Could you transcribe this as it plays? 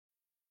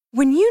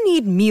When you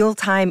need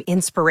mealtime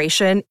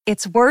inspiration,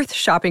 it's worth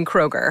shopping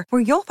Kroger,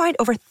 where you'll find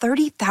over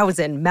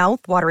 30,000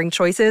 mouth-watering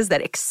choices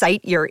that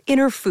excite your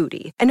inner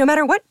foodie. And no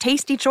matter what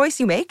tasty choice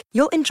you make,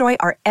 you'll enjoy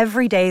our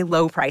everyday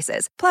low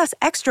prices, plus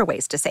extra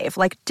ways to save,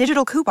 like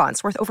digital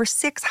coupons worth over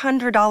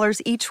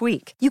 $600 each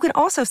week. You can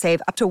also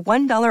save up to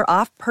 $1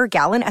 off per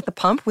gallon at the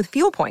pump with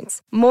fuel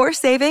points. More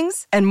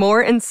savings and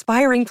more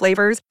inspiring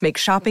flavors make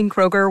shopping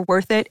Kroger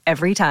worth it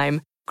every time.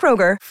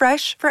 Kroger,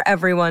 fresh for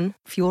everyone.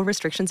 Fuel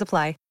restrictions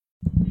apply.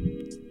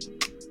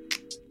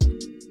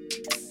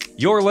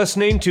 You're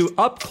listening to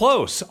Up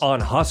Close on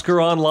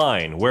Husker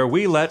Online, where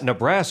we let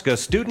Nebraska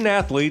student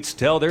athletes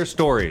tell their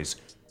stories.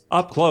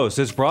 Up Close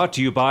is brought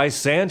to you by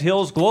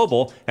Sandhills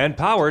Global and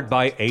powered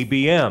by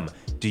ABM.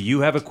 Do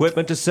you have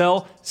equipment to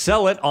sell?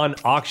 Sell it on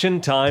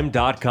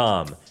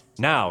auctiontime.com.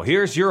 Now,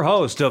 here's your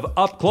host of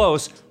Up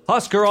Close,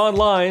 Husker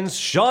Online's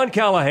Sean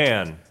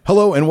Callahan.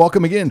 Hello and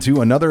welcome again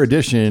to another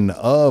edition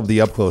of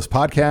the Up Close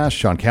podcast.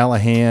 Sean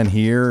Callahan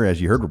here.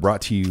 As you heard, we're brought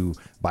to you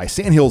by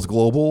Sandhills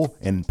Global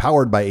and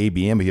powered by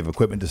ABM. If you have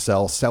equipment to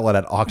sell it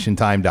at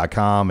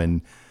auctiontime.com.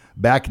 And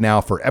back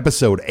now for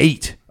episode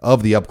 8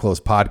 of the Up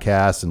Close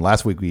podcast. And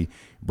last week we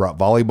brought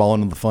volleyball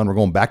into the fun. We're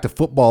going back to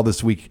football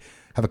this week.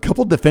 Have a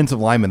couple defensive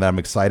linemen that I'm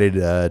excited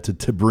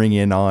to bring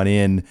in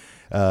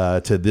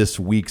to this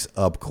week's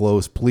Up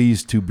Close.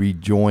 Pleased to be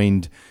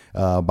joined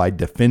by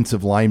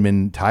defensive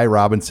linemen Ty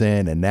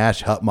Robinson and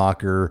Nash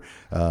Hutmacher,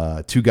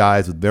 two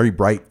guys with very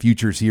bright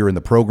futures here in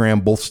the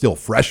program, both still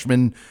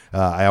freshmen.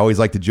 I always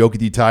like to joke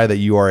with you, Ty, that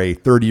you are a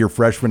third-year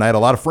freshman. I had a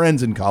lot of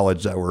friends in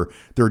college that were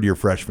third-year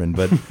freshmen,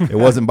 but it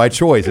wasn't by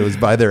choice. It was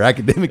by their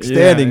academic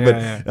standing.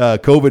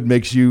 COVID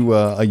makes you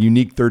a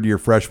unique third-year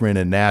freshman,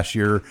 and Nash,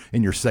 you're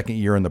in your second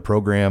year in the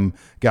program.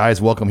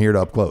 Guys, welcome here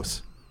to Up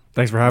Close.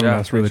 Thanks for having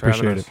us. Really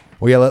appreciate it.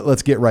 Well, yeah,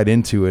 let's get right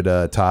into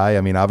it, Ty.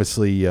 I mean,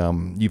 obviously,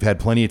 you've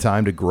had plenty of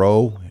time to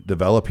grow,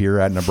 develop here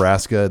at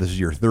Nebraska. This is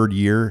your third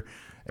year,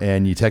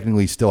 and you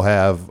technically still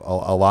have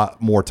a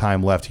lot more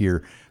time left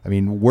here. I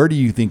mean, where do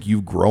you think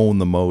you've grown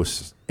the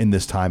most in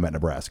this time at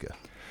Nebraska?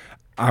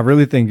 I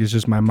really think it's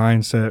just my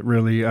mindset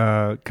really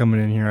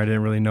coming in here. I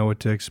didn't really know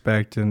what to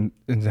expect, and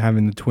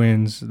having the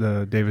twins,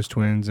 the Davis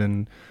twins,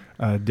 and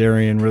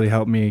Darian really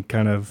helped me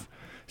kind of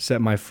set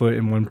my foot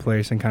in one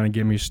place and kind of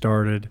get me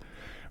started.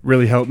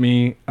 Really helped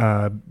me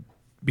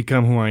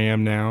become who I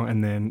am now.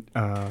 And then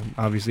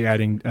obviously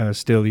adding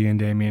Stilly and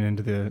Damien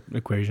into the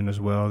equation as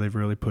well. They've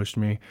really pushed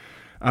me.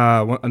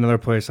 Another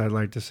place I'd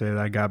like to say that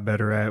I got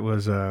better at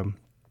was I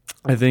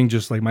think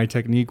just like my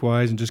technique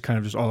wise and just kind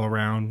of just all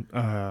around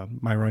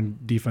my run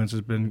defense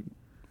has been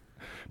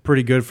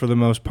pretty good for the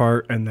most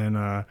part. And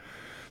then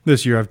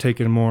this year I've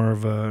taken more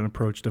of an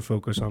approach to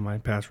focus on my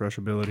pass rush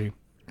ability.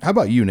 How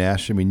about you,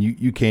 Nash? I mean,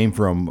 you came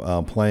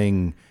from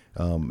playing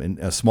in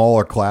a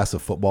smaller class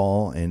of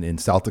football in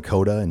South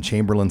Dakota, in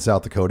Chamberlain,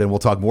 South Dakota, and we'll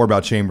talk more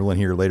about Chamberlain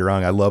here later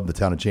on. I love the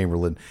town of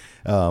Chamberlain.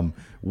 How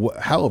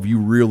have you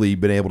really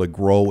been able to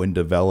grow and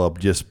develop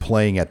just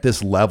playing at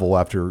this level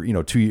after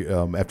 2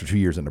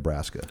 years in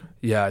Nebraska?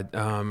 Yeah,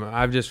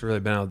 I've just really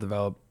been able to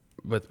develop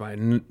with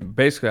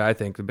basically. I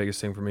think the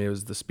biggest thing for me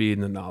was the speed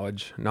and the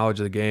knowledge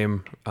of the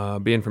game.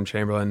 Being from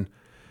Chamberlain.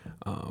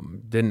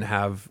 Didn't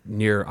have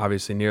near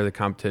the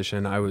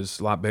competition. I was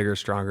a lot bigger,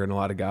 stronger than a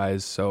lot of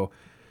guys. So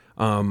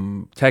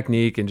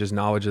technique and just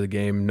knowledge of the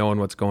game, knowing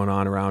what's going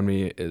on around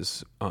me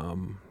is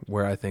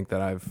where I think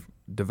that I've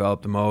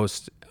developed the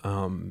most.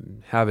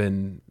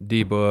 Having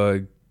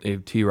D-Boog,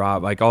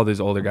 T-Rob, like all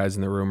these older guys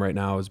in the room right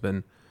now has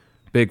been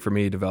big for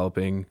me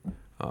developing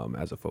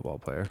as a football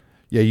player.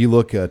 Yeah, you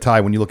look,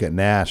 Ty, when you look at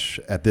Nash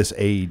at this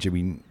age, I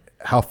mean,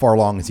 how far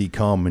along has he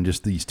come in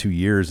just these 2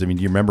 years? I mean,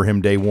 do you remember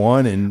him day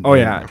one?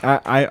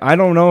 I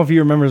don't know if he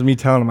remembers me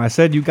telling him. I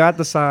said, you got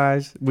the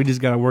size. We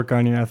just got to work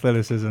on your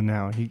athleticism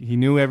now. He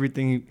knew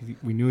everything.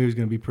 We knew he was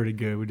going to be pretty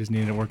good. We just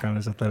needed to work on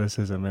his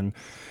athleticism. And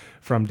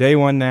from day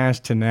one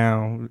Nash to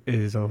now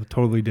is a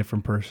totally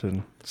different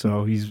person.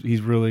 So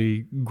he's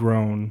really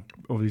grown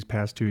over these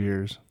past 2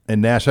 years.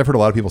 And Nash, I've heard a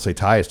lot of people say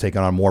Ty has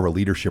taken on more of a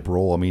leadership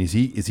role. I mean, is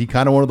he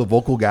kind of one of the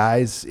vocal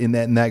guys in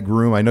that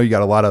room? I know you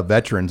got a lot of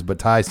veterans, but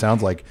Ty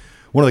sounds like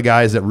one of the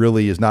guys that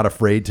really is not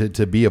afraid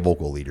to be a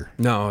vocal leader.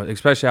 No,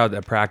 especially out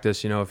at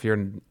practice. If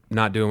you're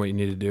not doing what you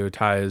need to do,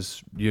 Ty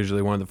is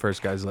usually one of the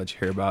first guys to let you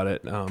hear about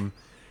it.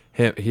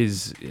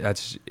 He's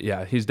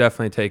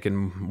definitely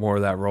taken more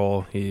of that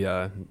role. He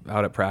out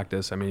at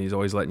practice. I mean, he's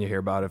always letting you hear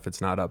about it if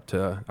it's not up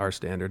to our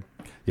standard.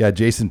 Yeah,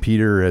 Jason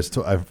Peter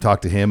I've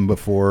talked to him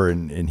before,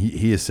 and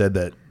he has said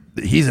that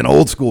he's an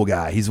old school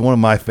guy. He's one of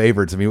my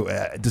favorites. I mean,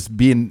 just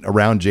being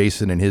around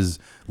Jason and his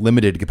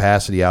limited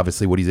capacity,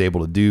 obviously what he's able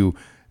to do.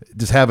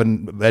 Just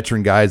having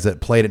veteran guys that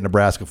played at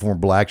Nebraska, former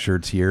black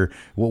shirts here.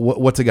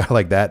 What's a guy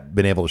like that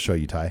been able to show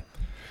you, Ty?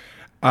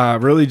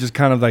 Really just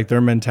kind of like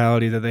their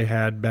mentality that they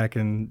had back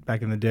in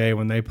the day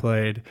when they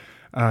played.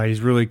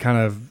 He's really kind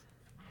of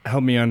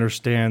helped me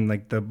understand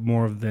like the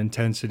more of the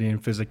intensity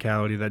and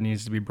physicality that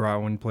needs to be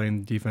brought when playing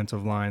the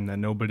defensive line, that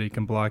nobody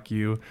can block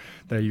you,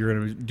 that you're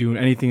going to do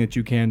anything that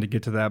you can to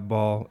get to that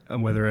ball,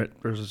 whether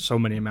there's so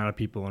many amount of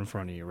people in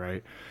front of you,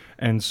 right?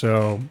 And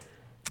so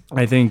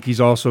I think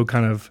he's also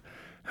kind of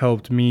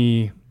helped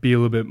me be a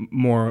little bit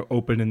more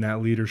open in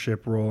that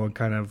leadership role and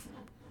kind of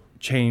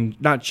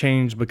not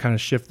change, but kind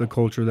of shift the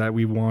culture that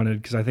we wanted,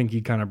 because I think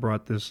he kind of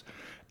brought this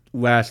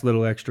last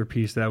little extra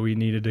piece that we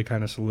needed to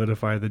kind of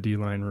solidify the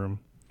D-line room.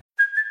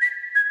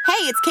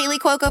 Hey, it's Kaylee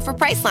Cuoco for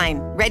Priceline.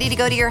 Ready to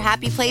go to your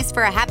happy place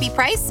for a happy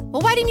price?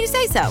 Well, why didn't you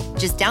say so?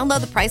 Just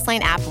download the Priceline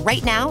app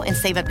right now and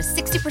save up to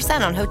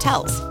 60% on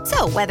hotels.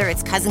 So whether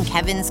it's Cousin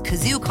Kevin's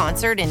Kazoo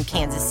Concert in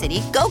Kansas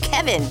City, go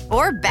Kevin,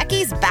 or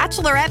Becky's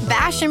Bachelorette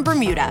Bash in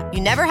Bermuda,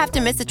 you never have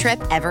to miss a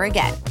trip ever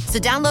again. So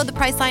download the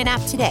Priceline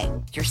app today.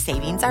 Your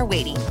savings are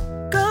waiting.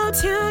 Go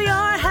to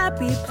your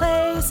happy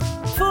place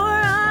for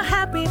a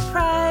happy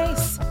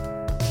price.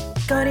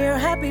 Go to your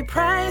happy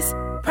price,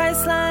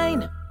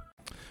 Priceline.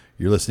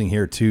 You're listening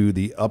here to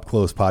the Up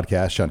Close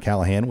podcast. Sean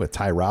Callahan with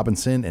Ty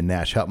Robinson and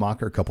Nash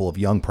Hutmacher, a couple of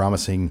young,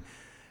 promising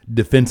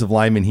defensive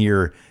linemen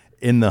here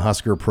in the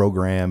Husker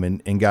program.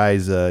 And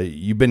guys,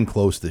 you've been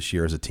close this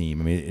year as a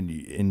team. I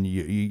mean, and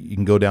you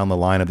can go down the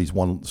line of these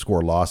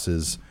one-score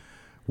losses.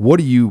 What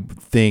do you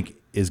think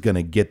is going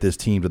to get this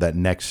team to that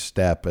next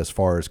step as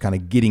far as kind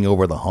of getting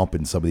over the hump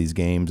in some of these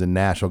games? And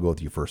Nash, I'll go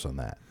with you first on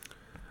that.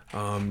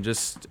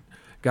 Just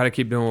got to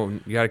keep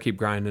doing. You got to keep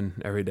grinding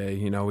every day.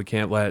 You know, we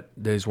can't let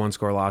these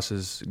one-score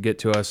losses get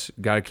to us.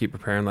 Got to keep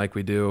preparing like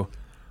we do.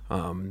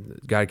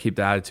 Got to keep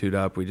the attitude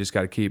up. We just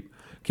got to keep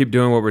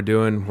doing what we're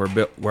doing.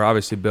 We're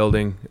obviously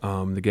building.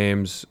 The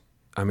games,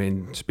 I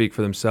mean, speak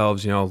for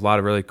themselves. You know, a lot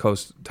of really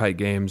close, tight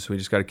games. We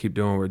just got to keep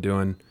doing what we're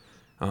doing,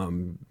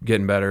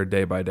 getting better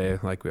day by day,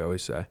 like we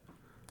always say.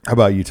 How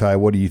about you, Ty?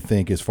 What do you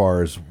think as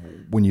far as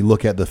when you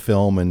look at the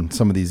film and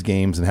some of these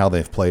games and how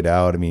they've played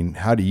out? I mean,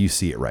 how do you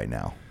see it right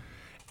now?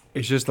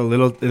 It's just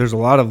there's a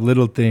lot of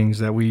little things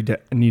that we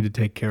need to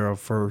take care of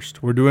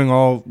first. We're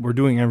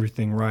doing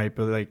everything right,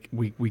 but like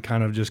we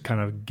kind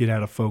of get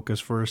out of focus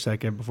for a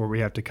second before we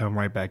have to come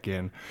right back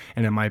in.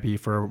 And it might be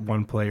for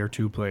one play or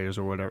two plays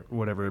or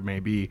whatever it may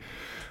be.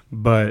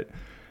 But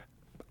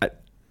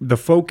the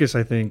focus,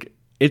 I think,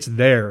 it's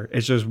there.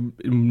 It's just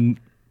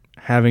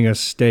having us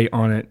stay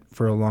on it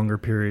for a longer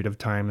period of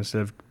time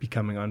instead of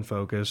becoming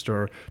unfocused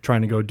or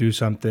trying to go do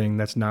something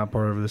that's not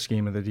part of the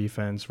scheme of the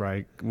defense,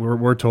 right?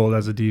 We're told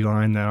as a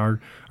D-line that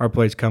our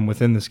plays come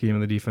within the scheme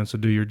of the defense, so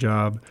do your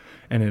job,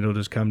 and it'll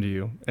just come to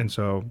you. And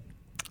so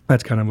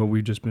that's kind of what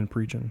we've just been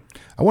preaching.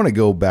 I want to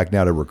go back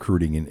now to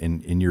recruiting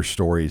in your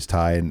stories,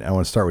 Ty, and I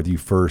want to start with you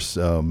first.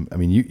 I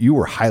mean, you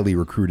were highly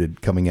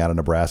recruited coming into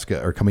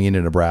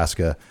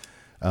Nebraska.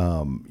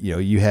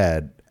 You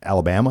had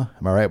Alabama,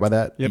 am I right by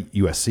that? Yep.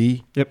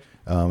 USC. Yep.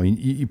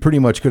 You pretty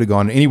much could have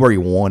gone anywhere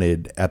you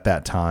wanted at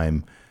that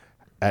time.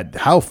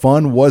 How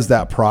fun was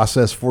that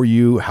process for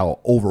you? How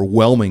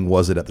overwhelming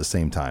was it at the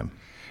same time?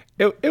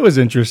 It was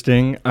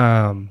interesting.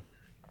 A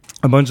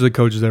bunch of the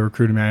coaches that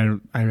recruited me,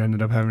 I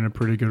ended up having a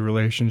pretty good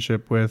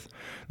relationship with.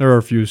 There are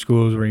a few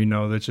schools where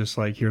that's just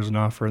like, here's an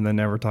offer and then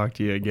never talk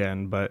to you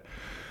again. But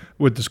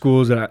with the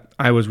schools that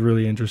I was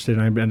really interested in,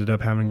 I ended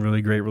up having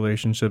really great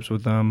relationships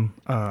with them.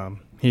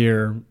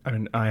 Here,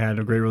 I had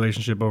a great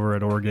relationship over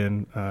at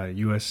Oregon,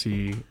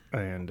 USC,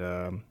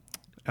 and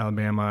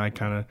Alabama.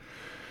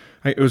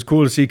 It was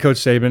cool to see Coach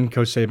Saban.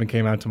 Coach Saban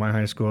came out to my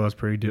high school. That was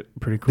pretty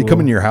cool. Did he come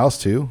into your house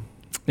too?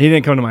 He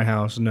didn't come to my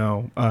house,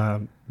 no.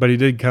 But he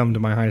did come to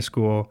my high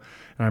school.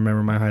 And I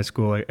remember my high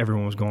school, like,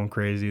 everyone was going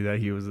crazy that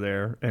he was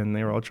there, and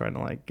they were all trying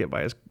to like get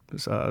by his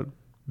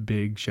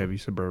big Chevy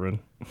Suburban.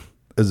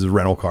 This is a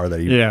rental car that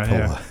he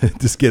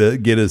just get a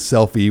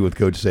selfie with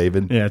Coach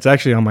Saban. Yeah, it's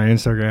actually on my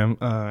Instagram.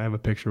 I have a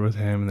picture with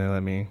him, and they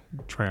let me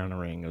try on a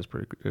ring. It was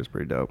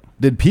pretty dope.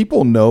 Did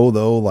people know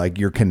though, like,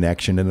 your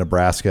connection to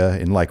Nebraska,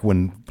 and like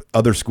when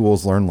other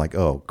schools learn, like,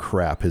 oh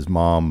crap, his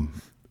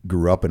mom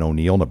grew up in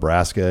O'Neill,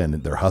 Nebraska, and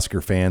they're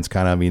Husker fans?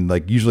 Kind of, I mean,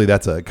 like, usually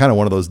that's a kind of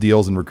one of those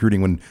deals in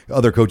recruiting when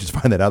other coaches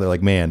find that out. They're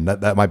like, man,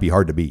 that might be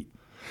hard to beat.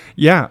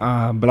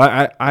 Yeah, but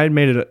I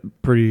made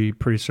it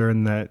pretty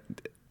certain that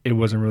it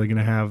wasn't really going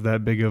to have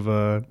that big of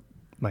a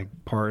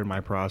part in my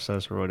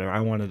process or whatever. I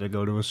wanted to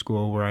go to a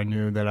school where I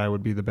knew that I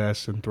would be the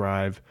best and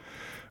thrive,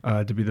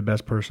 to be the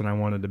best person I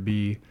wanted to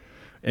be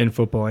in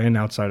football and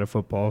outside of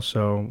football.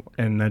 So,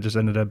 and that just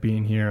ended up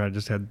being here. I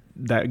just had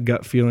that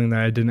gut feeling that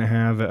I didn't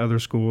have at other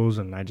schools,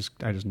 and I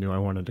just knew I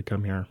wanted to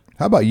come here.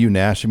 How about you,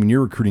 Nash? I mean,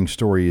 your recruiting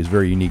story is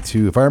very unique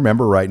too. If I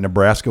remember right,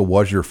 Nebraska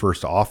was your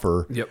first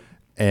offer. Yep.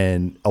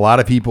 And a lot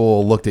of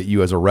people looked at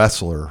you as a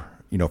wrestler,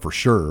 for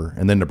sure.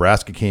 And then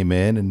Nebraska came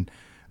in and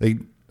they,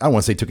 I don't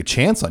want to say took a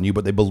chance on you,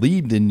 but they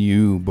believed in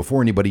you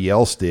before anybody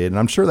else did. And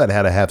I'm sure that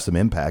had to have some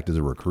impact as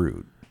a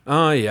recruit.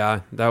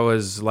 Yeah, that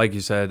was, like you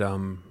said,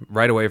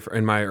 right away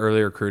in my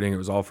early recruiting, it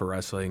was all for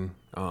wrestling.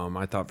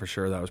 I thought for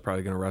sure that I was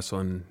probably going to wrestle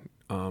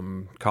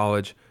in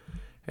college.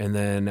 And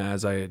then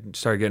as I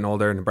started getting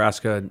older,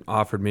 Nebraska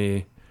offered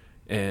me,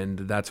 and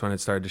that's when it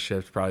started to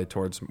shift probably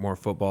towards more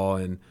football.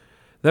 And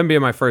them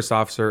being my first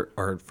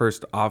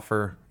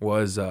offer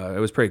was it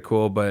was pretty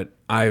cool. But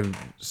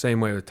same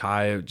way with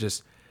Ty,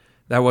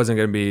 that wasn't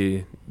going to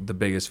be the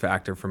biggest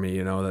factor for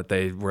me. That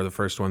they were the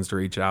first ones to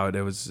reach out.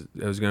 It was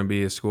going to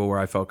be a school where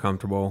I felt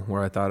comfortable,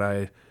 where I thought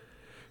I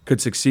could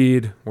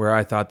succeed, where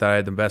I thought that I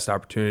had the best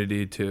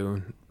opportunity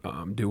to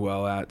do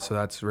well at. So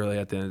that's really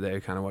at the end of the day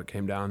kind of what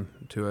came down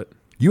to it.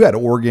 You had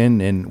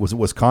Oregon and was it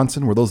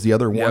Wisconsin? Were those the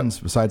other ones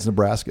besides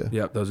Nebraska?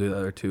 Yep, those are the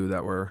other two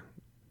that were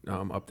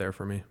up there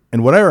for me.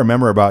 And what I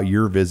remember about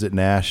your visit,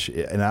 Nash,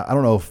 and I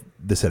don't know if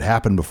this had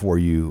happened before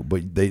you,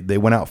 but they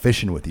went out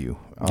fishing with you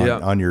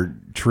on your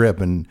trip,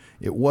 and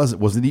was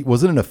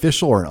it an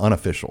official or an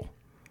unofficial?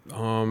 It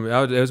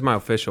was my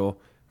official.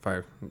 If I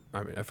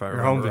your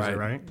remember home right. visit,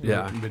 right?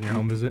 Yeah. Been your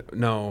home visit?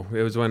 No,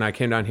 it was when I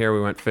came down here.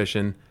 We went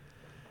fishing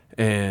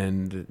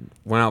and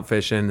went out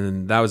fishing,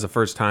 and that was the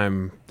first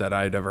time that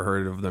I'd ever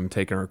heard of them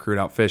taking a recruit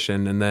out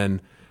fishing. And then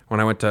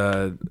when I went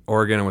to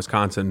Oregon and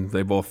Wisconsin,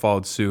 they both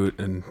followed suit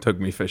and took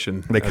me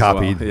fishing. They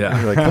copied. Well. Yeah,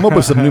 they're like, come up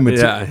with some new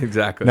material. Yeah,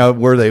 exactly. Now,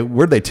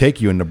 where'd they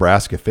take you in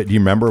Nebraska? Do you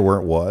remember where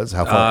it was?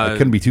 How far? It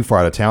couldn't be too far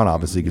out of town,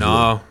 obviously.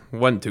 No, it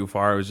wasn't too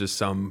far. It was just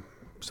some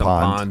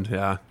pond.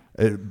 Yeah.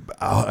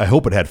 I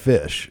hope it had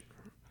fish.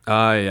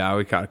 Yeah,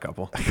 we caught a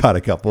couple. Caught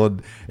a couple.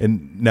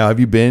 And now,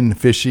 have you been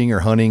fishing or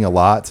hunting a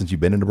lot since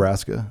you've been in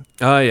Nebraska?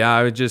 Yeah,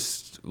 I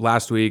just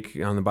last week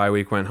on the bye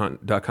week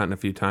went duck hunting a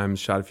few times,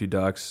 shot a few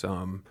ducks.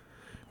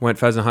 Went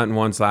pheasant hunting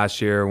once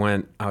last year.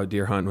 Went out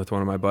deer hunting with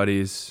one of my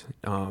buddies.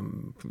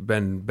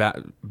 Been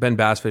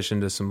bass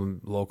fishing to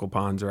some local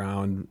ponds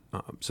around.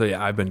 So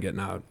yeah, I've been getting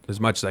out as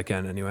much as I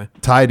can anyway.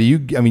 Ty,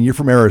 you're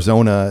from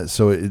Arizona,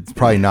 so it's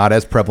probably not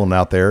as prevalent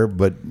out there,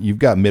 but you've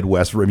got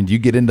Midwest. Do you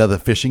get into the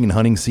fishing and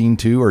hunting scene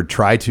too, or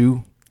try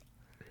to?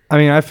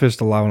 I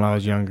fished a lot when I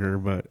was younger,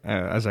 but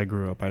as I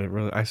grew up,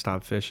 I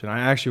stopped fishing. I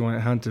actually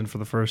went hunting for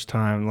the first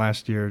time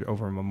last year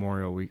over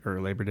Memorial Week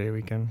or Labor Day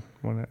weekend,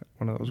 one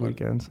of those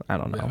weekends. I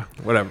don't know.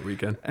 Yeah, whatever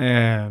weekend.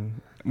 And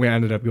we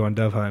ended up going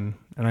dove hunting,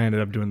 and I ended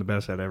up doing the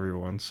best at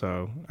everyone.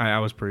 So I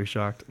was pretty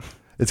shocked.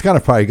 It's kind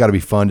of probably got to be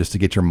fun just to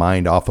get your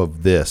mind off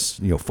of this,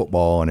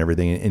 football and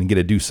everything, and get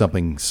to do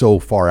something so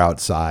far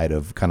outside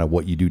of kind of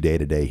what you do day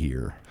to day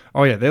here.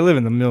 Oh yeah, they live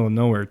in the middle of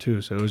nowhere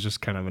too, so it was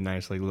just kind of a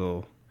nice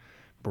little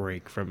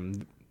break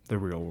from the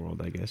real world,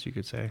 I guess you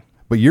could say.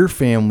 But your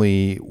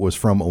family was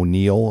from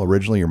O'Neill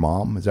originally, your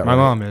mom, is that right? My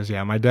mom is,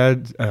 yeah. My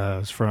dad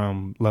is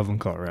from Loveland,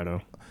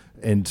 Colorado.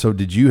 And so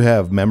did you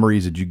have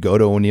memories? Did you go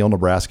to O'Neill,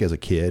 Nebraska as a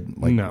kid?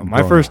 No,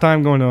 my first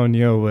time going to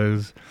O'Neill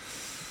was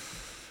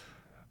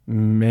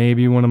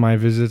maybe one of my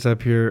visits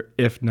up here.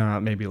 If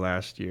not, maybe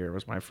last year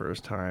was my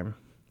first time.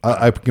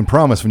 I can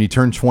promise when you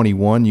turn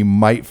 21, you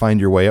might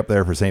find your way up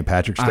there for St.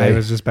 Patrick's Day. I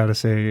was just about to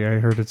say, I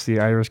heard it's the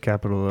Irish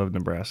capital of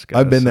Nebraska.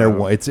 I've been there.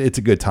 It's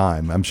a good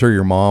time. I'm sure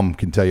your mom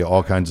can tell you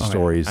all kinds of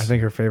stories. I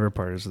think her favorite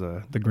part is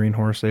the green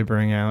horse they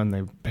bring out, and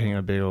they paint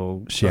a big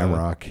old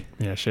shamrock.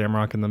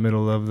 Shamrock in the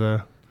middle of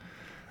the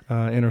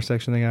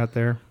intersection they got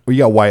there. Well,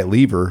 you got Wyatt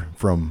Lever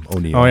from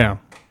O'Neill. Oh yeah.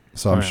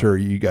 So I'm sure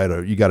you got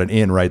an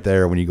inn right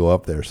there when you go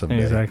up there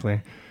someday. Exactly.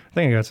 I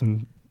think I got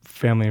some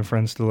family and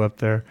friends still up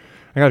there.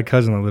 I got a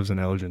cousin that lives in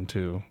Elgin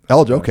too.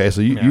 Elgin, okay,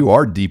 so you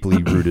are deeply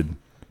rooted.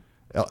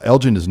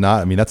 Elgin is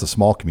not. That's a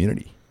small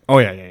community. Oh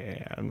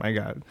yeah. I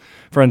got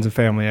friends and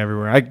family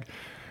everywhere.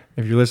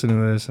 If you're listening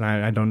to this and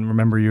I don't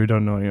remember you,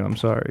 don't know you, I'm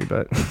sorry,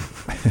 but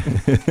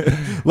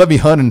let me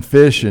hunt and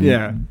fish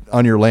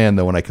on your land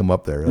though when I come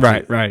up there.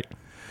 Right.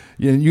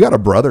 You got a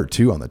brother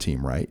too on the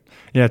team, right?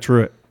 Yeah,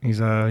 Truett. He's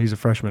a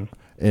freshman.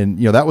 And,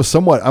 that was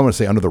somewhat, I want to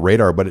say under the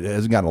radar, but it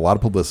hasn't gotten a lot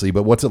of publicity.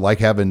 But what's it like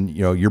having,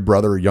 your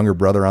younger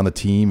brother on the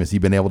team? Has he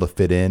been able to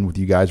fit in with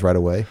you guys right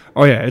away?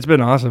 Oh, yeah. It's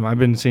been awesome. I've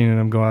been seeing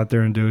him go out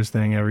there and do his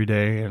thing every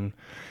day. And,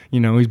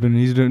 he's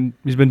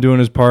been doing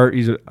his part.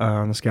 He's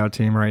on the scout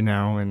team right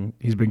now, and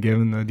he's been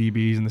giving the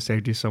DBs and the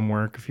safeties some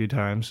work a few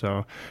times. So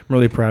I'm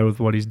really proud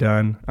with what he's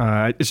done.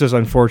 It's just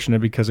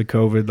unfortunate because of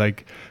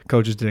COVID,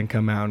 coaches didn't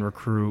come out and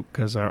recruit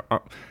because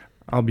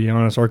I'll be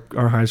honest,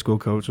 our high school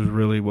coach was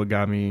really what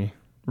got me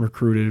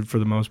recruited for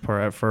the most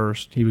part at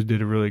first. He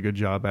did a really good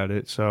job at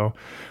it. So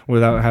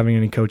without having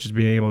any coaches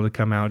being able to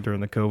come out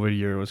during the COVID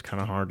year, it was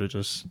kind of hard to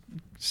just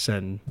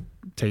send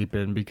tape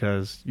in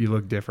because you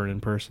look different in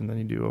person than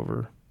you do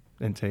over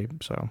in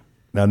tape. So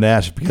now,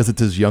 Nash, because it's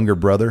his younger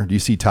brother, do you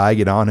see Ty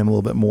get on him a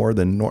little bit more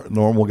than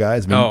normal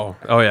guys? Oh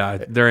yeah.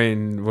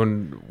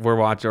 When we're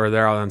watching or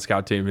they're out on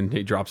scout team and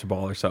he drops a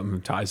ball or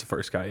something, Ty's the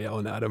first guy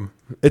yelling at him.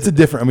 It's a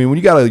different. when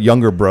you got a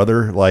younger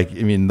brother,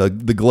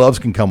 the gloves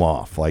can come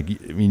off.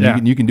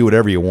 You can do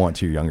whatever you want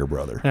to your younger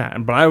brother. Yeah,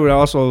 but I would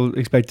also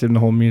expect him to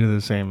hold me to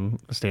the same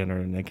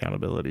standard and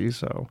accountability.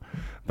 So,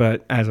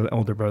 but as an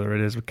older brother,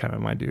 it is kind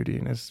of my duty,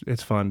 and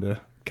it's fun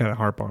to kind of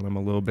harp on him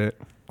a little bit.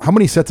 How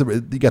many sets of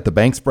you got the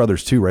Banks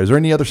brothers too, right? Is there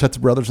any other sets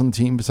of brothers on the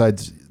team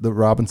besides the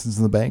Robinsons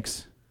and the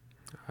Banks?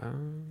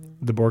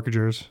 The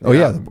Borkagers. Oh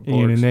yeah,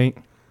 Ian and Nate.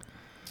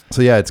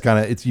 So yeah,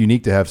 it's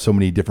unique to have so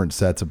many different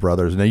sets of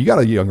brothers. Now you got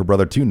a younger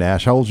brother too,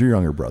 Nash. How old's your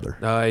younger brother?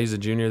 He's a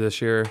junior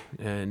this year,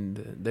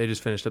 and they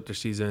just finished up their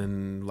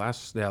season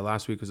last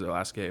week was their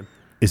last game.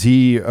 Is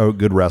he a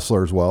good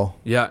wrestler as well?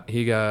 Yeah,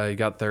 he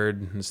got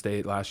third in the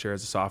state last year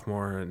as a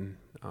sophomore, and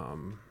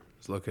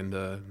is looking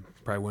to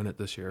probably win it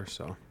this year.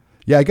 So.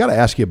 Yeah, I got to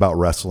ask you about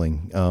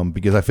wrestling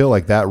because I feel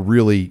like that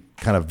really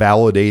kind of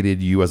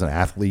validated you as an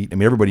athlete. I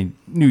mean, everybody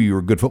knew you were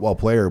a good football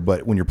player,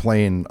 but when you're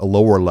playing a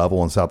lower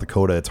level in South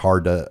Dakota, it's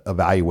hard to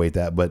evaluate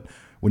that. But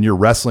when you're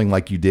wrestling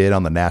like you did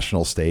on the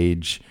national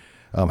stage,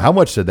 how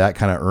much did that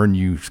kind of earn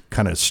you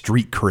kind of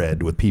street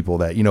cred with people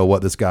that, you know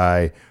what, this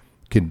guy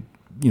could,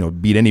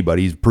 beat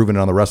anybody. He's proven it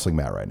on the wrestling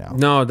mat right now.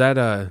 No, that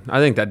I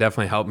think that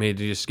definitely helped me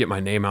to just get my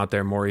name out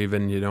there more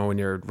even. When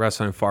you're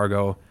wrestling in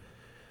Fargo,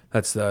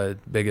 that's the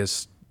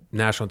biggest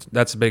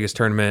that's the biggest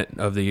tournament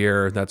of the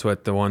year. That's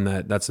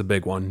that's the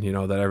big one,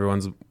 that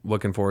everyone's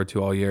looking forward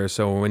to all year.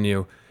 So when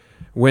you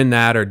win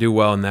that or do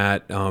well in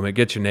that, it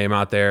gets your name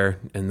out there.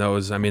 And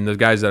those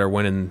guys that are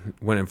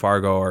winning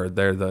Fargo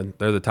they're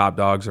the top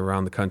dogs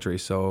around the country.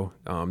 So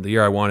the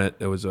year I won it,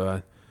 it's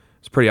a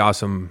pretty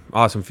awesome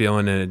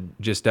feeling, and it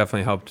just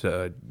definitely helped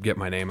to get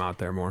my name out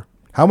there more.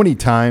 How many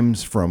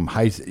times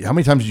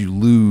did you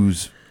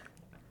lose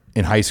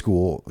in high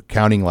school,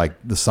 counting like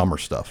the summer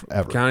stuff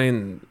ever?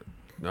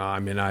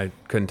 I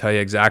couldn't tell you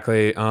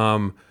exactly.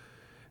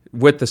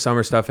 With the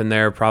summer stuff in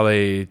there,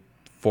 probably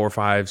 4,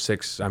 5,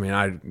 6. I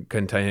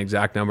couldn't tell you an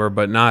exact number,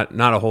 but not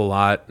a whole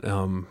lot.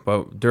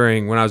 But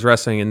when I was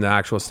wrestling in the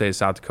actual state of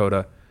South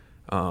Dakota,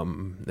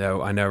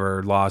 I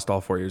never lost all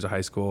 4 years of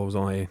high school. It was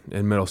only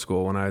in middle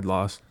school when I had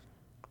lost.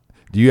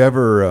 Do you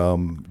ever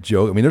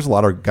joke? I mean, there's a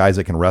lot of guys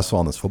that can wrestle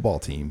on this football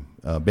team.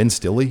 Ben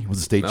Stilley was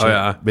a state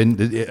champion.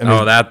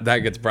 Yeah. That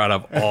gets brought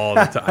up all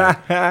the time.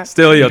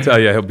 Stilley will tell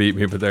you he'll beat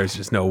me, but there's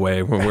just no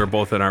way when we're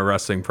both in our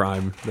wrestling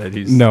prime that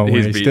he's no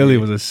he's way.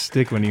 Stilley was a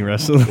stick when he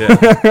wrestled.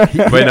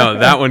 Yeah. But no,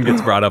 that one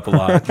gets brought up a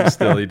lot.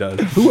 Stilley does.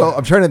 Who else?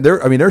 I'm trying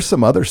to. There's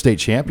some other state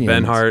champions.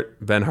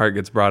 Ben Hart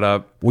gets brought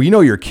up.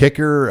 Well, your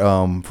kicker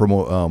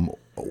from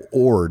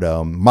Ord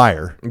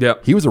Meyer.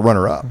 Yep. He was a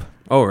runner-up.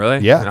 Oh, really?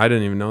 Yeah. I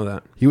didn't even know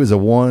that. He was a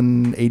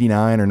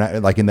 189 or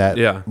not, like in that,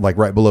 yeah, like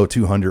right below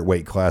 200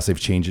 weight class. They've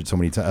changed it so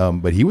many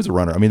times, but he was a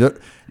runner. I mean,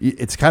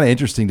 it's kind of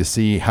interesting to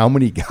see how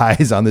many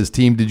guys on this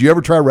team. Did you ever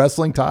try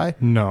wrestling, Ty?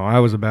 No, I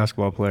was a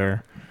basketball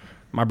player.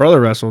 My brother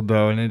wrestled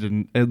though,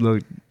 and it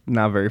looked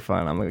not very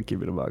fun. I'm gonna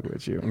keep it a buck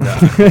with you. No,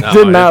 it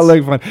did not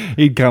look fun.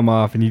 He'd come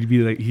off and he'd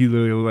be like, he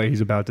literally looked like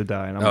he's about to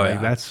die, and I'm like,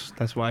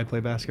 that's why I play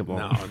basketball.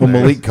 No, well,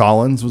 Malik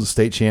Collins was a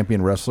state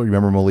champion wrestler. You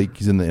remember Malik?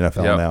 He's in the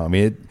NFL now. I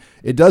mean,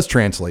 it does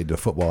translate to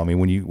football. I mean,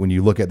 when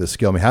you look at the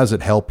skill, I mean, how does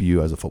it help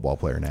you as a football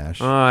player, Nash?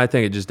 I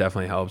think it just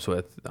definitely helps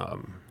with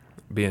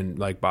being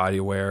like body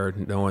aware,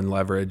 knowing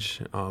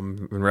leverage.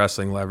 And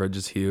wrestling leverage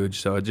is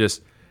huge, so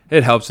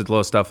it helps with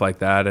little stuff like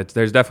that.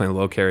 There's definitely a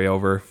little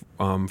carryover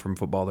from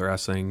football to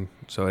wrestling,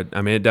 so it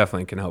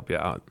definitely can help you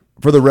out.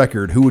 For the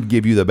record, who would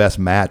give you the best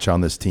match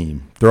on this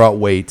team? Throw out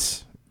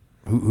weights.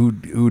 Who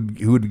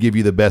would give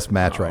you the best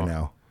match right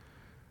now?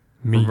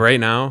 Me. Right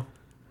now,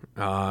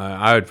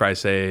 I would probably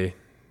say.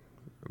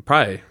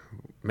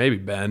 Maybe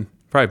Ben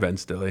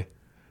Stilley,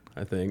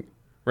 I think.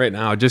 Right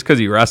now, just because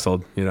he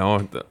wrestled,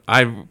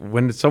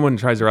 when someone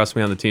tries to wrestle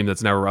me on the team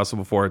that's never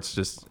wrestled before,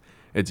 it's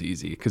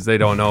easy because they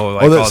don't know.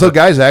 Like,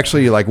 guys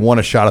actually like want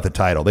a shot at the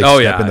title. They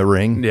step in the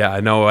ring. Yeah,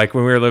 I know. Like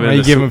when we were living,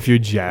 you give them a few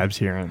jabs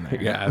here and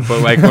there. Yeah,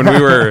 but like when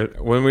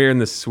we were in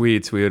the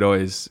suites, we would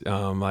always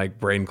like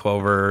Braden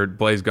Clover,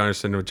 Blaze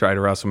Gunnarsson would try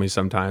to wrestle me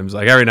sometimes.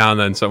 Like every now and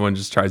then, someone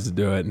just tries to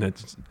do it, and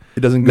it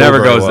doesn't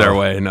never goes their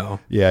way. No.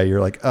 Yeah, you're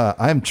like,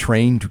 I'm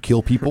trained to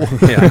kill people.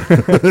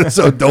 Yeah.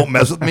 So don't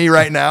mess with me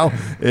right now.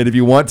 And if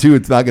you want to,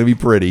 it's not going to be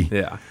pretty.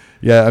 Yeah.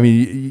 Yeah, I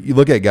mean, you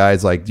look at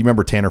guys like, do you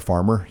remember Tanner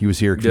Farmer? He was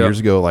here a few years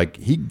ago. Like,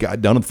 he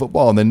got done with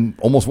football and then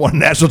almost won a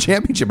national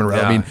championship in a row.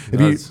 Yeah, I mean, if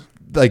you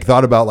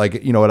thought about I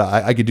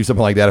could do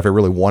something like that if I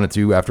really wanted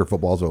to after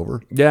football's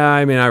over. Yeah,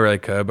 I mean, I really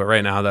could, but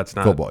right now that's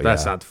not football.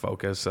 That's not the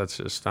focus. That's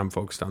just I'm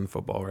focused on the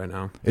football right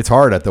now. It's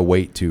hard at the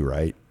weight too,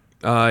 right?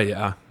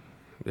 Yeah.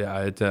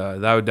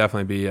 That would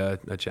definitely be a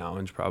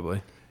challenge,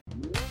 probably.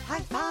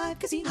 High Five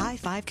Casino. High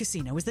Five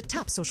Casino is the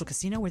top social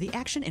casino where the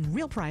action and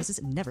real prizes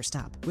never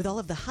stop. With all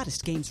of the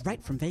hottest games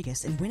right from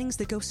Vegas and winnings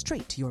that go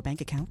straight to your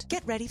bank account,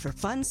 get ready for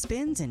fun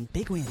spins and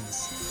big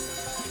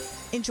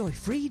wins. Enjoy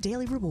free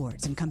daily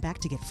rewards and come back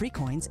to get free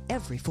coins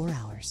every 4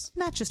 hours.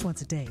 Not just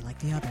once a day like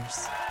the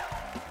others.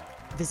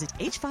 Visit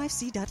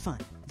h5c.fun.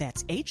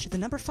 That's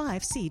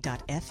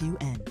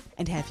h5c.fun.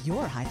 And have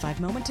your high five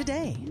moment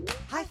today.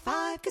 High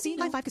Five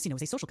Casino. High Five Casino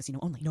is a social casino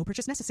only. No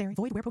purchase necessary.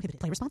 Void where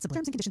prohibited. Play responsibly.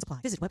 Terms and conditions apply.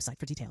 Visit website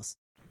for details.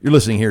 You're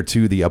listening here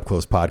to the Up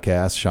Close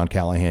podcast. Sean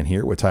Callahan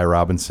here with Ty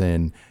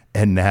Robinson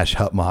and Nash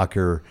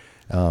Hutmacher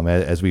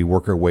as we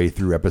work our way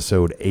through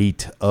episode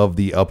 8 of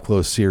the Up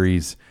Close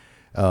series.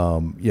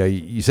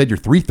 You said you're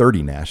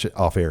 330, Nash,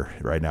 off air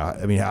right now.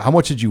 I mean, how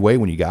much did you weigh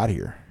when you got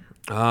here?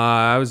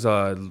 I was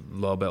a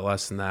little bit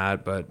less than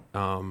that, but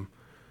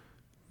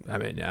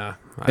yeah.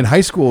 In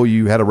high school,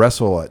 you had to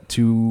wrestle at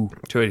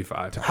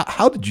 285.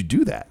 How did you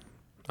do that?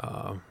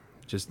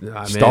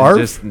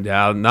 Starve?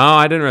 No,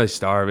 I didn't really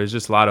starve. It was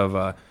just a lot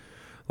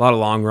lot of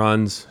long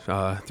runs,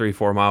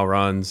 3-4 mile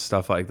runs,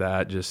 stuff like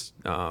that. Just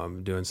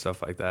doing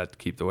stuff like that to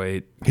keep the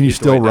weight. Can you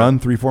still run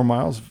 3-4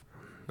 miles?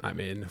 I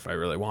mean, if I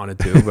really wanted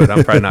to, but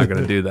I'm probably not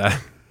going to do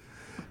that.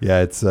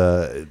 Yeah, it's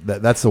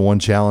that's the one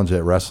challenge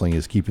at wrestling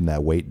is keeping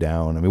that weight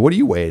down. I mean, what do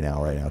you weigh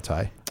right now,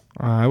 Ty?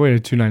 I weighed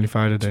at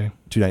 295 today.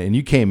 290, and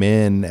you came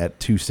in at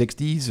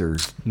 260s, or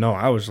no?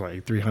 I was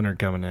like 300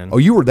 coming in. Oh,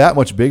 you were that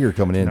much bigger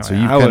coming in, so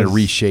you kind of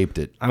reshaped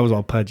it. I was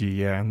all pudgy,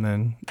 yeah. And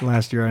then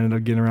last year I ended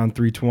up getting around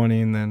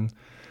 320, and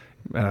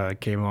then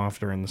came off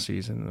during the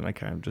season, and I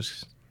kind of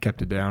just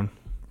kept it down.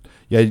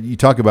 Yeah, you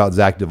talk about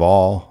Zach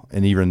Duvall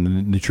and even the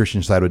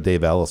nutrition side with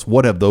Dave Ellis.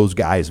 What have those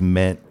guys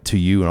meant to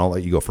you? And I'll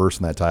let you go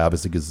first in that, Ty,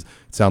 obviously, because it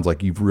sounds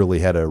like you've really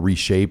had a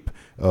reshape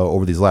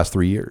over these last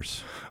 3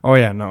 years. Oh,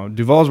 yeah, no.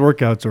 Duvall's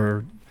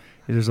workouts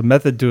there's a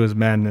method to his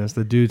madness.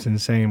 The dude's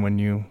insane when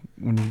you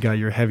got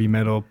your heavy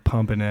metal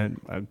pumping at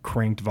a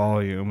cranked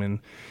volume and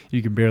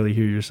you can barely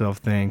hear yourself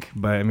think.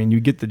 But, I mean, you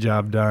get the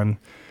job done.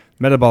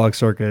 Metabolic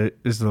circuit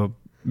is the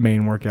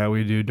main workout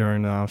we do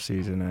during the off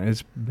season.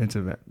 It's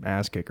an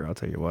ass kicker, I'll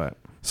tell you what.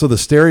 So the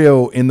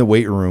stereo in the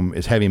weight room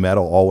is heavy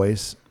metal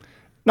always?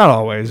 Not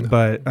always,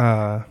 but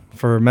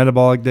for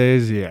metabolic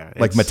days, yeah.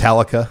 Like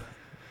Metallica?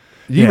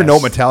 Do you even know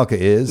what Metallica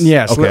is?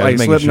 Yeah, okay, like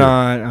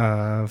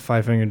Slipknot,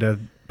 Five Finger Death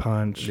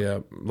Punch. Yeah,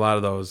 a lot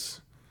of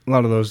those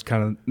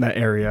kind of that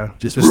area.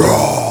 Just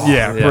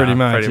yeah, pretty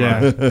much.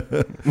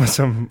 With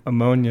some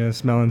ammonia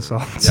smelling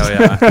salts. Oh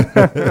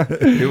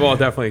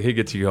yeah. He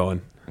gets you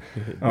going.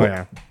 Oh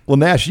yeah. Well,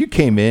 Nash, you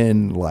came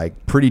in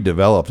like pretty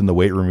developed in the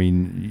weight room. I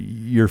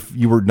mean,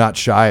 you were not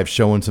shy of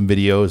showing some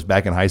videos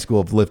back in high school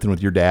of lifting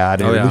with your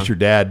dad. At least your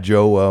dad,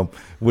 Joe,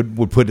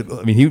 would put it.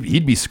 I mean,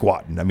 he'd be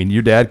squatting. I mean,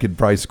 your dad could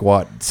probably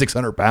squat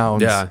 600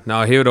 pounds. Yeah,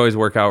 no, he would always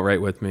work out right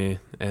with me,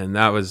 and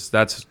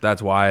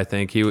that's why I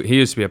think he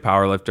used to be a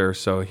power lifter,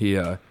 so he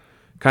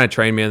kind of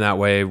trained me in that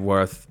way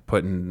with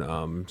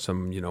putting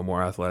some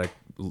more athletic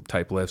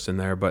type lifts in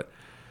there, but.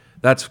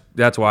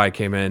 That's why I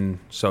came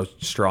in so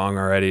strong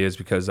already, is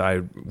because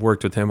I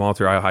worked with him all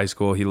throughout high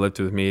school. He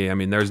lifted with me. I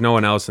mean, there's no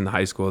one else in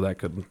high school that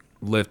could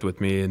lift with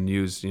me and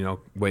use,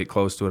 weight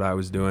close to what I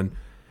was doing.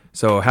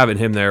 So having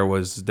him there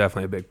was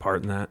definitely a big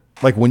part in that.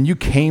 Like when you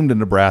came to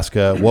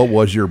Nebraska, what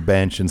was your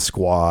bench and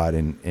squat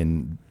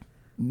and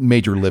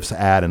major lifts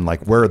at, and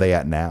like where are they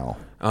at now?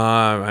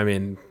 I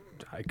mean,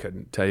 I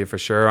couldn't tell you for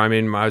sure. I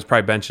mean, I was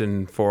probably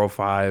benching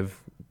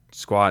 405,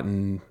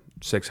 squatting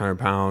 600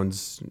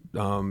 pounds.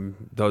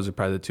 Those are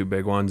probably the two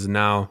big ones. And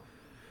now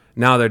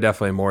they're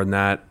definitely more than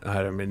that.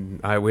 I mean,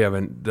 we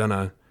haven't done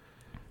a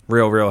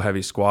real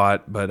heavy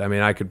squat, but I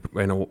mean, I could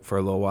for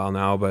a little while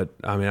now, but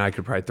I mean, I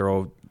could probably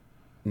throw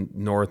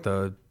north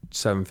of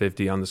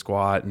 750 on the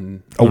squat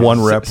and a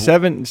one rep,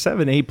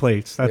 7-8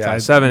 plates. That's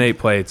 7-8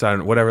 plates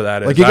on whatever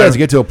that is. Like you guys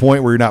get to a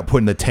point where you're not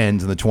putting the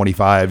 10s and the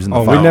 25s and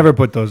the we never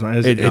put those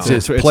on. It's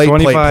just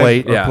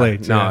plate. Yeah,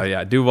 plates. No,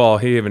 yeah. Duval,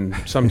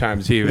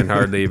 sometimes he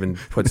hardly even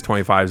puts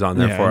 25s on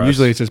there for us.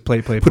 Usually it's just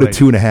plate. Put a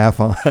 2.5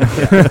 on.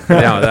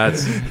 No,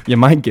 that's you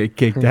might get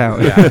kicked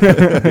out.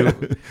 Yeah.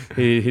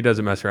 He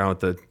doesn't mess around with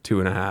the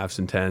 2.5s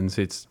and 10s.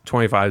 It's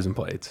 25s and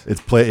plates. It's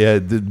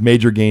the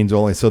major gains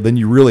only. So then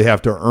you really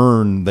have to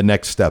earn the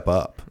next step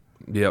up.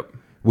 Yep.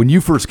 When you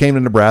first came to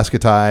Nebraska,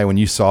 Ty, when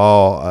you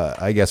saw,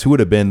 I guess, who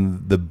would have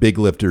been the big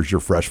lifters your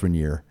freshman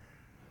year?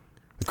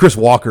 Chris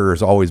Walker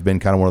has always been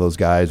kind of one of those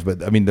guys,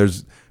 but I mean,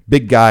 there's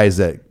big guys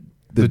that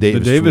the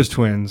Davis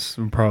twins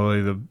were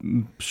probably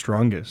the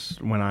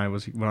strongest when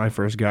I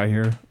first got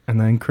here, and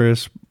then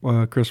Chris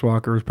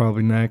Walker was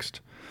probably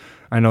next.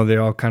 I know they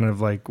all kind of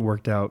like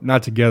worked out,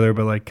 not together,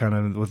 but like kind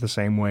of with the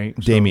same weight.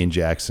 Damian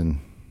Jackson,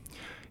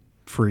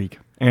 freak.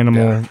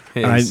 Animal,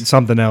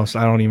 something else.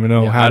 I don't even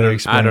know how to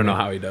explain. I don't know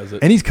how he does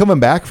it. And he's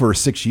coming back for a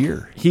 6th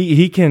year.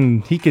 He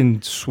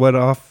can sweat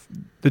off.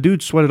 The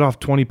dude sweated off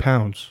 20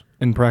 pounds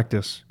in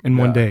practice in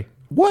one day.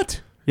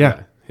 What?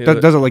 Yeah,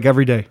 does it like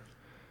every day.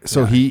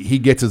 So he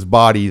gets his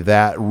body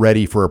that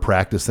ready for a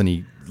practice, then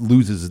he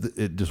loses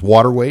just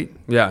water weight.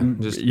 Yeah,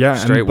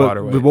 straight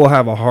water weight. We'll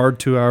have a hard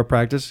 2-hour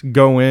practice.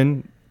 Go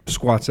in,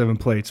 squat 7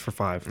 plates for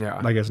 5. Yeah,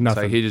 like it's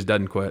nothing. Like he just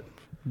doesn't quit.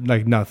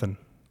 Like nothing.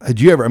 Did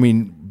you ever? I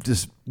mean,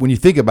 just when you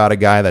think about a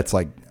guy that's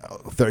like,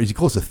 he's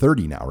close to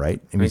 30 now,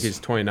 right? I think he's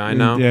 29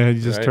 now. Yeah, he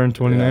just turned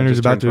 29. He's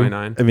about to.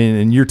 29. I mean,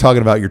 and you're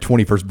talking about your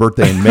 21st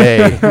birthday in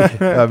May.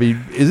 I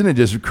mean, isn't it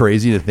just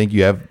crazy to think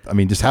you have? I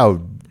mean, just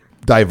how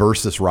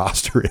diverse this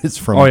roster is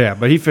from. Oh yeah,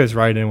 but he fits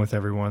right in with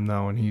everyone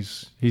though, and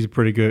he's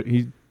pretty good.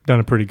 He's done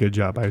a pretty good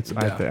job. I'd say.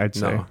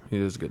 No, he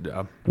does a good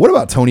job. What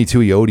about Tony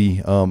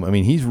Tuioti? I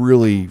mean, he's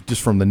really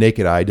just from the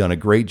naked eye done a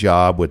great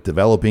job with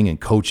developing and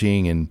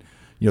coaching and.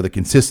 The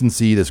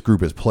consistency this group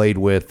has played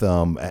with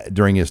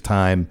during his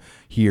time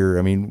here.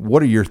 I mean,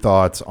 what are your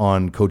thoughts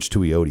on Coach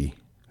Tuioti?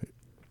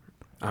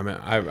 I mean,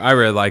 I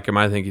really like him.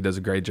 I think he does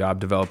a great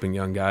job developing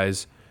young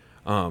guys.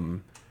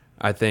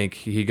 I think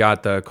he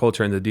got the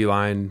culture in the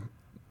D-line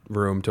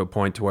room to a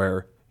point to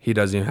where he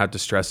doesn't even have to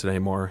stress it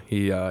anymore.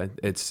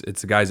 It's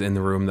the guys in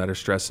the room that are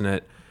stressing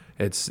it.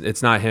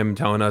 It's not him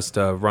telling us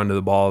to run to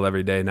the ball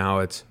every day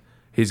now.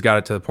 He's got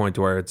it to the point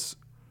to where it's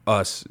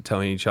us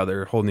telling each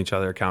other, holding each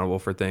other accountable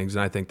for things.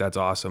 And I think that's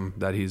awesome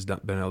that he's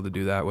been able to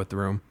do that with the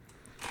room.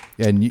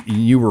 And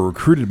you were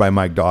recruited by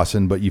Mike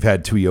Dawson, but you've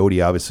had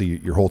Tuioti obviously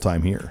your whole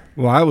time here.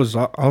 Well, I was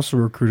also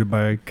recruited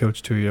by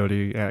Coach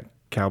Tuioti at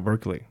Cal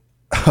Berkeley.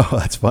 Oh,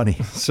 that's funny.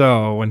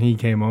 So when he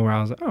came over,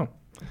 I was like, oh,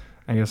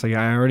 I guess I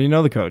already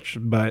know the coach.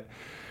 But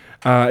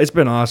it's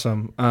been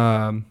awesome.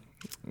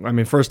 I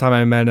mean, first time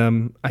I met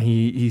him,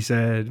 he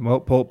said, well,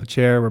 pull up a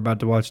chair. We're about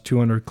to watch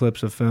 200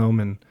 clips of film,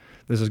 and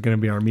this is going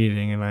to be our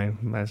meeting. And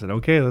I said,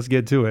 okay, let's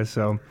get to it.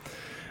 So,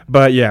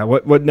 but yeah,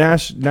 what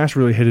Nash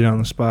really hit it on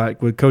the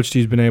spot. What Coach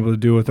T's been able to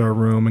do with our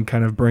room and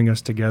kind of bring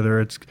us together.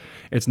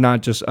 It's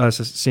not just us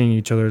seeing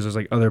each other as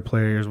like other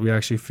players. We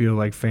actually feel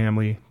like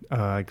family,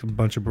 like a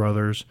bunch of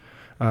brothers.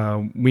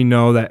 We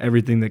know that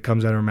everything that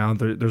comes out of our mouth,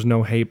 there's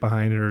no hate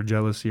behind it or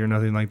jealousy or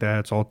nothing like that.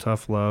 It's all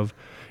tough love,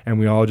 and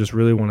we all just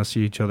really want to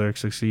see each other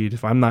succeed.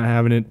 If I'm not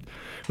having it,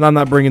 if I'm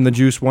not bringing the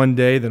juice one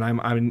day, then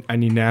I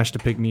need Nash to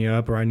pick me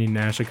up, or I need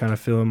Nash to kind of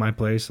fill in my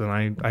place, and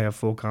I have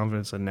full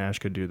confidence that Nash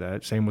could do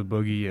that. Same with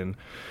Boogie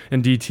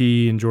and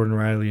DT and Jordan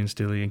Riley and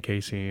Stilly and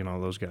Casey and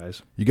all those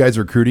guys. You guys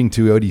recruiting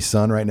Tuioti's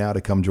son right now to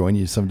come join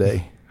you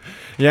someday?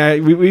 Yeah,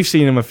 we've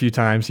seen him a few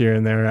times here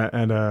and there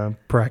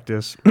at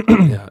practice.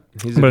 Yeah,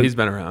 he's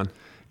been around.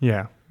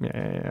 Yeah.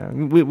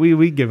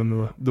 We give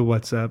him the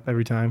what's up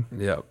every time.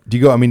 Yeah. Do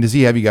you go? I mean, does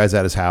he have you guys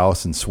at his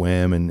house and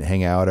swim and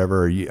hang out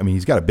ever? I mean,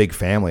 he's got a big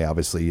family,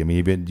 obviously. I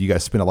mean, do you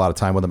guys spend a lot of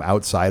time with him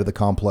outside of the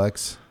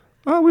complex?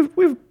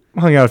 We've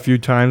hung out a few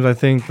times. I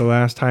think the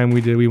last time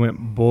we went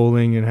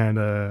bowling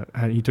and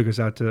he took us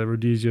out to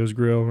Rodizio's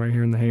Grill right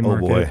here in the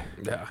Haymarket. Oh boy,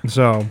 Yeah.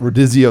 So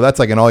Rodizio, that's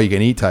like an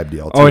all-you-can-eat type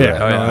deal. Too, oh yeah,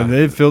 right?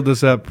 they filled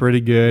us up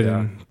pretty good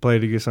and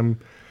played against I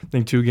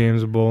think 2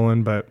 games of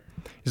bowling, but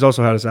he's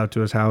also had us out to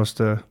his house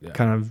to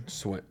kind of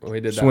swim. We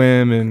did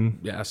swim that.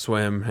 and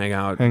Swim, hang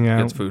out,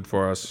 gets food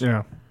for us.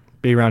 Yeah,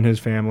 be around his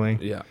family.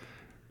 Yeah.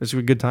 It's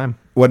a good time.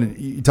 When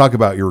you talk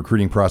about your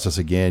recruiting process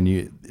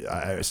again,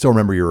 I still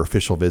remember your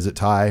official visit,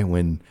 Ty,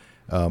 when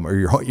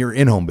or your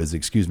in-home visit,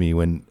 excuse me,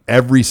 when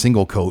every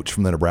single coach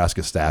from the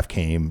Nebraska staff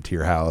came to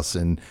your house,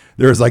 and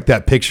there was like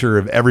that picture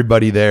of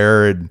everybody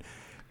there, and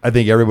I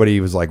think everybody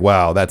was like,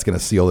 wow, that's going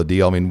to seal the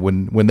deal. I mean,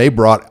 when they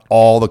brought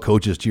all the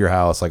coaches to your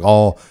house, like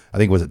I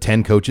think, was it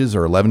 10 coaches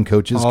or 11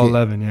 coaches? All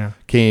 11, yeah.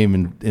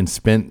 Came and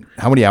spent,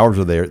 how many hours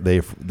were they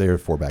there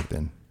for back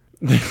then?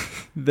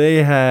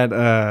 They had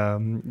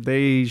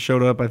they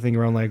showed up I think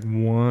around like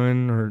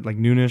 1 or like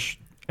noonish,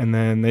 and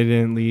then they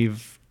didn't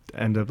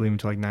end up leaving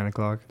until like 9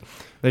 o'clock.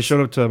 They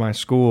showed up to my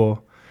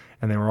school,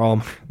 and they were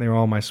all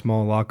in my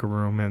small locker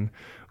room, and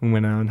we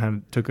went out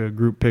and took a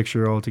group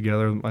picture all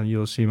together.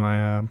 You'll see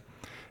my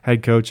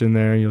head coach in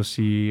there. You'll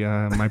see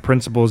my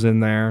principals in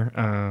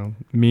there,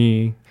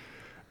 me,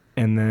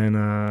 and then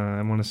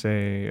I want to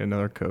say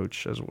another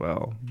coach as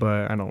well,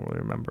 but I don't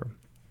really remember.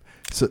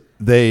 So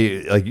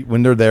they, like,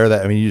 when they're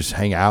there, you just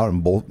hang out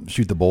and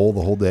shoot the bowl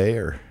the whole day,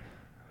 or?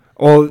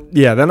 Well,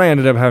 yeah. Then I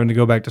ended up having to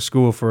go back to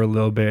school for a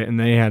little bit, and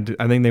they had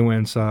I think they went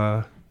and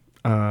saw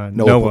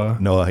Noah.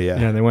 Noah, yeah.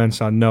 Yeah, they went and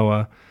saw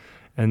Noah,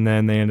 and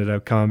then they ended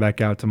up coming back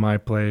out to my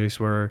place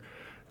where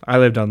I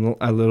lived on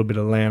a little bit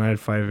of land. I had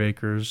 5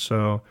 acres,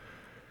 so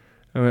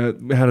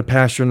we had a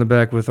pasture in the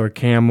back with our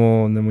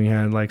camel, and then we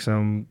had like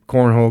some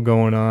cornhole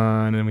going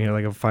on, and we had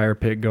like a fire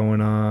pit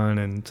going on,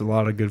 and it's a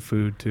lot of good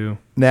food too.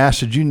 Nash,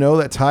 did you know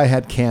that Ty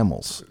had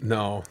camels?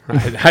 No,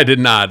 I did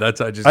not.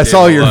 I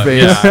saw your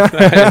face. Yeah,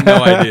 I had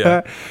no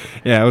idea.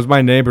 Yeah, it was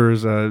my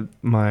neighbor's.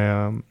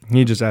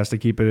 He just asked to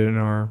keep it in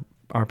our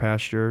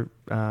pasture,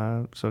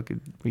 so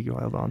we could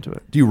hold on to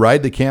it. Do you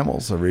ride the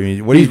camels?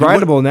 He's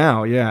rideable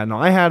now. Yeah, no,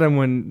 I had him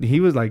when he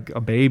was like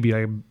a baby,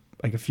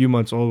 like a few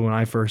months old when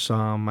I first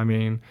saw him. I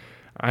mean,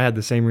 I had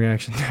the same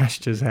reaction Nash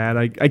just had.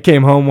 I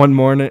came home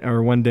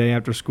one day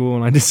after school,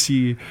 and I just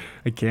see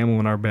a camel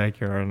in our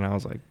backyard, and I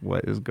was like,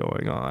 what is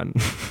going on?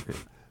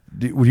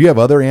 Would you have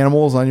other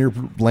animals on your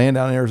land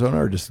down in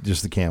Arizona, or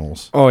just the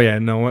camels? Oh, yeah.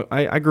 No,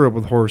 I grew up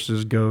with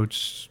horses,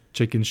 goats,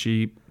 chicken,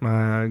 sheep.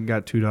 I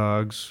got 2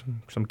 dogs,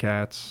 some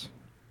cats.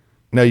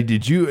 Now,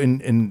 did you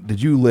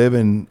live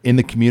in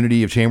the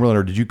community of Chamberlain,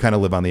 or did you kind of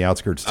live on the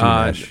outskirts too,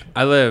 Nash?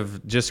 I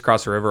live just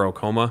across the river,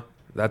 Oklahoma.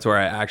 That's where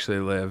I actually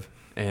live,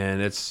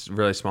 and it's a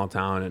really small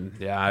town. And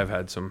yeah, I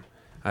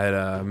had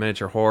a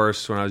miniature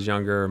horse when I was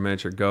younger, a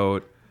miniature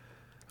goat.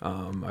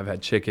 I've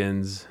had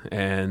chickens,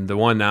 and the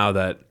one now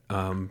that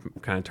kind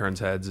of turns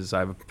heads is I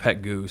have a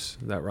pet goose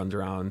that runs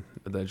around,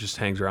 that just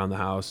hangs around the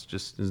house.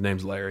 Just his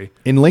name's Larry.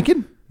 In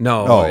Lincoln?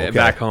 No, okay.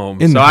 Back home.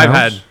 In the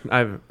house?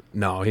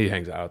 No, he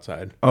hangs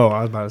outside. Oh,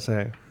 I was about to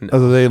say. No.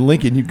 Other than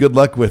Lincoln, you good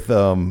luck with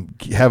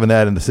having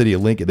that in the city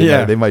of Lincoln.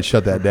 They might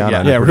shut that down.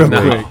 Yeah, on real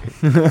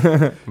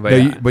quick.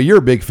 But, but you're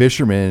a big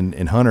fisherman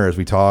and hunter, as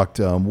we talked.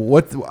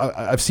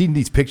 I've seen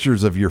these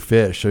pictures of your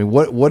fish. I mean,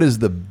 what is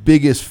the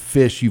biggest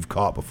fish you've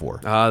caught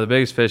before? The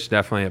biggest fish,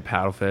 definitely a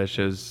paddlefish.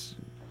 It was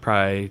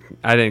probably,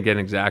 I didn't get an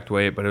exact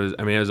weight, but it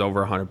was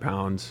over 100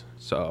 pounds.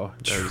 So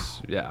it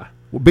was, yeah.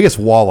 Well, biggest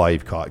walleye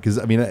you've caught? Because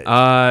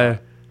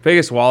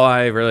Biggest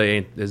walleye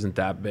really isn't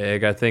that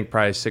big. I think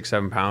probably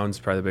 6-7 pounds,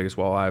 probably the biggest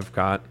walleye I've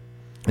caught.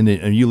 And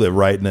you live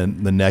right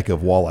in the neck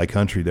of walleye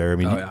country there. I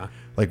mean,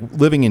 like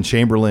living in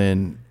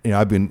Chamberlain,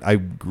 I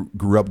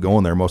grew up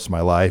going there most of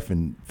my life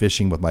and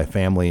fishing with my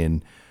family.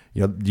 And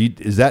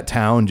is that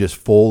town just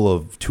full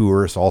of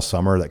tourists all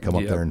summer that come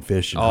up there and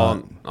fish and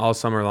hunt? All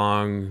summer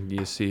long,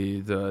 you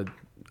see the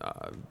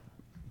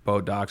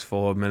boat docks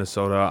full of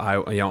Minnesota,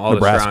 all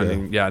Nebraska. the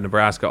surrounding,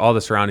 Nebraska, all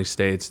the surrounding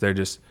states. They're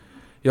just,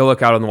 you'll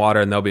look out on the water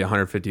and there'll be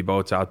 150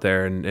 boats out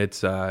there, and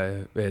it's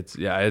kind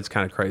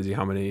of crazy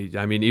how many.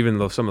 I mean, even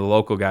though some of the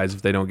local guys,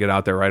 if they don't get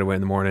out there right away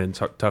in the morning, it's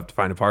tough to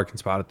find a parking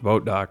spot at the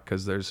boat dock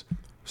because there's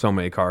so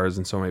many cars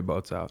and so many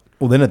boats out.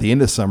 Well, then at the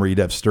end of summer, you'd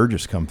have sturgeon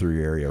come through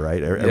your area,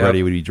 right?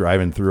 Everybody would be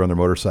driving through on their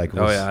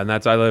motorcycles. Oh yeah, and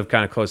I live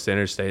kind of close to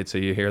interstate, so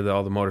you hear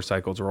all the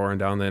motorcycles roaring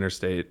down the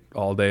interstate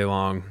all day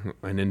long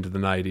and into the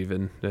night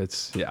even.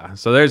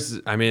 So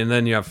and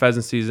then you have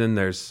pheasant season.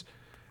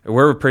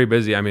 We're pretty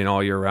busy,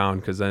 all year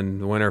round, because then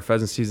the winter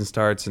pheasant season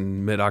starts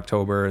in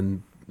mid-October,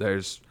 and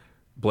there's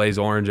blaze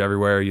orange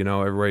everywhere.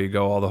 Everywhere you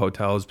go, all the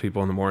hotels,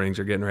 people in the mornings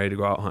are getting ready to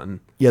go out hunting.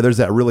 Yeah, there's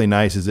that really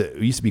nice. It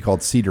used to be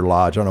called Cedar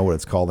Lodge. I don't know what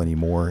it's called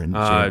anymore.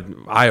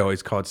 I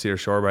always call it Cedar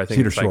Shore, but I think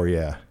Cedar it's Shore,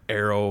 like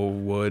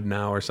Arrowwood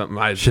now or something.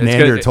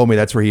 Shenander told me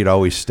that's where he'd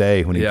always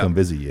stay when he'd come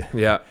visit you.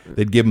 Yeah,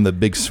 they'd give him the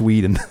big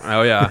suite and.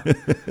 Oh yeah,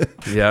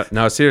 yeah.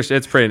 No, seriously,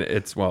 it's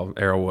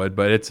Arrowwood,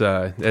 but it's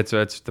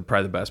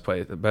probably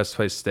the best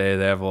place to stay.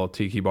 They have a little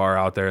tiki bar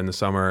out there in the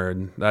summer,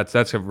 and that's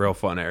a real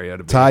fun area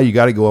to be. Ty, you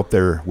got to go up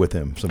there with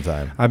him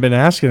sometime. I've been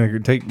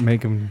asking to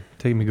make him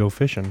take me go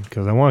fishing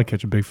because I want to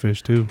catch a big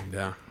fish too.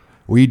 Yeah.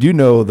 Well, you do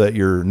know that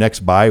your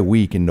next bye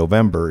week in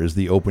November is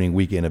the opening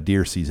weekend of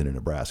deer season in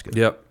Nebraska.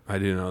 Yep, I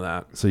do know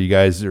that. So you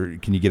guys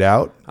can you get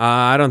out?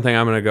 I don't think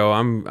I'm gonna go.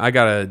 I'm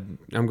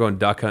going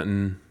duck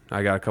hunting.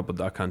 I got a couple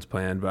duck hunts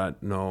planned,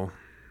 but no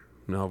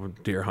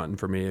deer hunting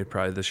for me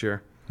probably this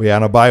year. Well, yeah,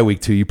 on a bye week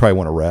too, you probably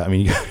want to rest. I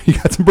mean, you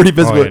got some pretty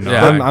physical.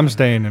 I'm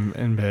staying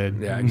in bed.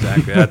 Yeah,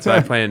 exactly. That's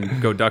I plan to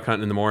go duck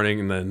hunting in the morning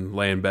and then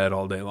lay in bed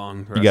all day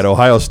long. You got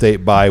Ohio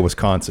State bye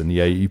Wisconsin.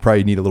 Yeah, you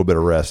probably need a little bit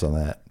of rest on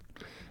that.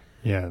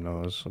 Yeah,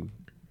 no, there's some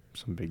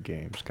big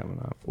games coming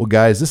up. Well,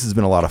 guys, this has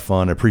been a lot of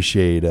fun. I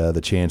appreciate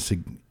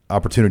the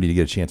opportunity to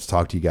get a chance to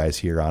talk to you guys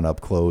here on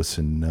Up Close,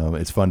 and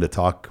it's fun to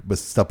talk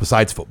stuff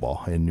besides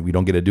football, and we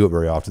don't get to do it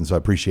very often. So I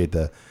appreciate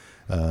the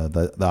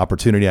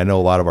opportunity. I know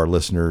a lot of our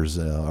listeners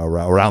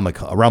around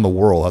the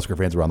world, Husker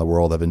fans around the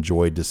world, have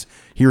enjoyed just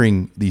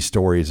hearing these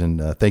stories,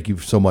 and thank you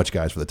so much,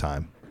 guys, for the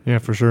time. Yeah,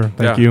 for sure.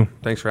 Thank you.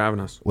 Thanks for having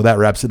us. Well, that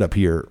wraps it up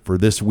here for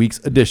this week's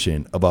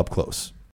edition of Up Close.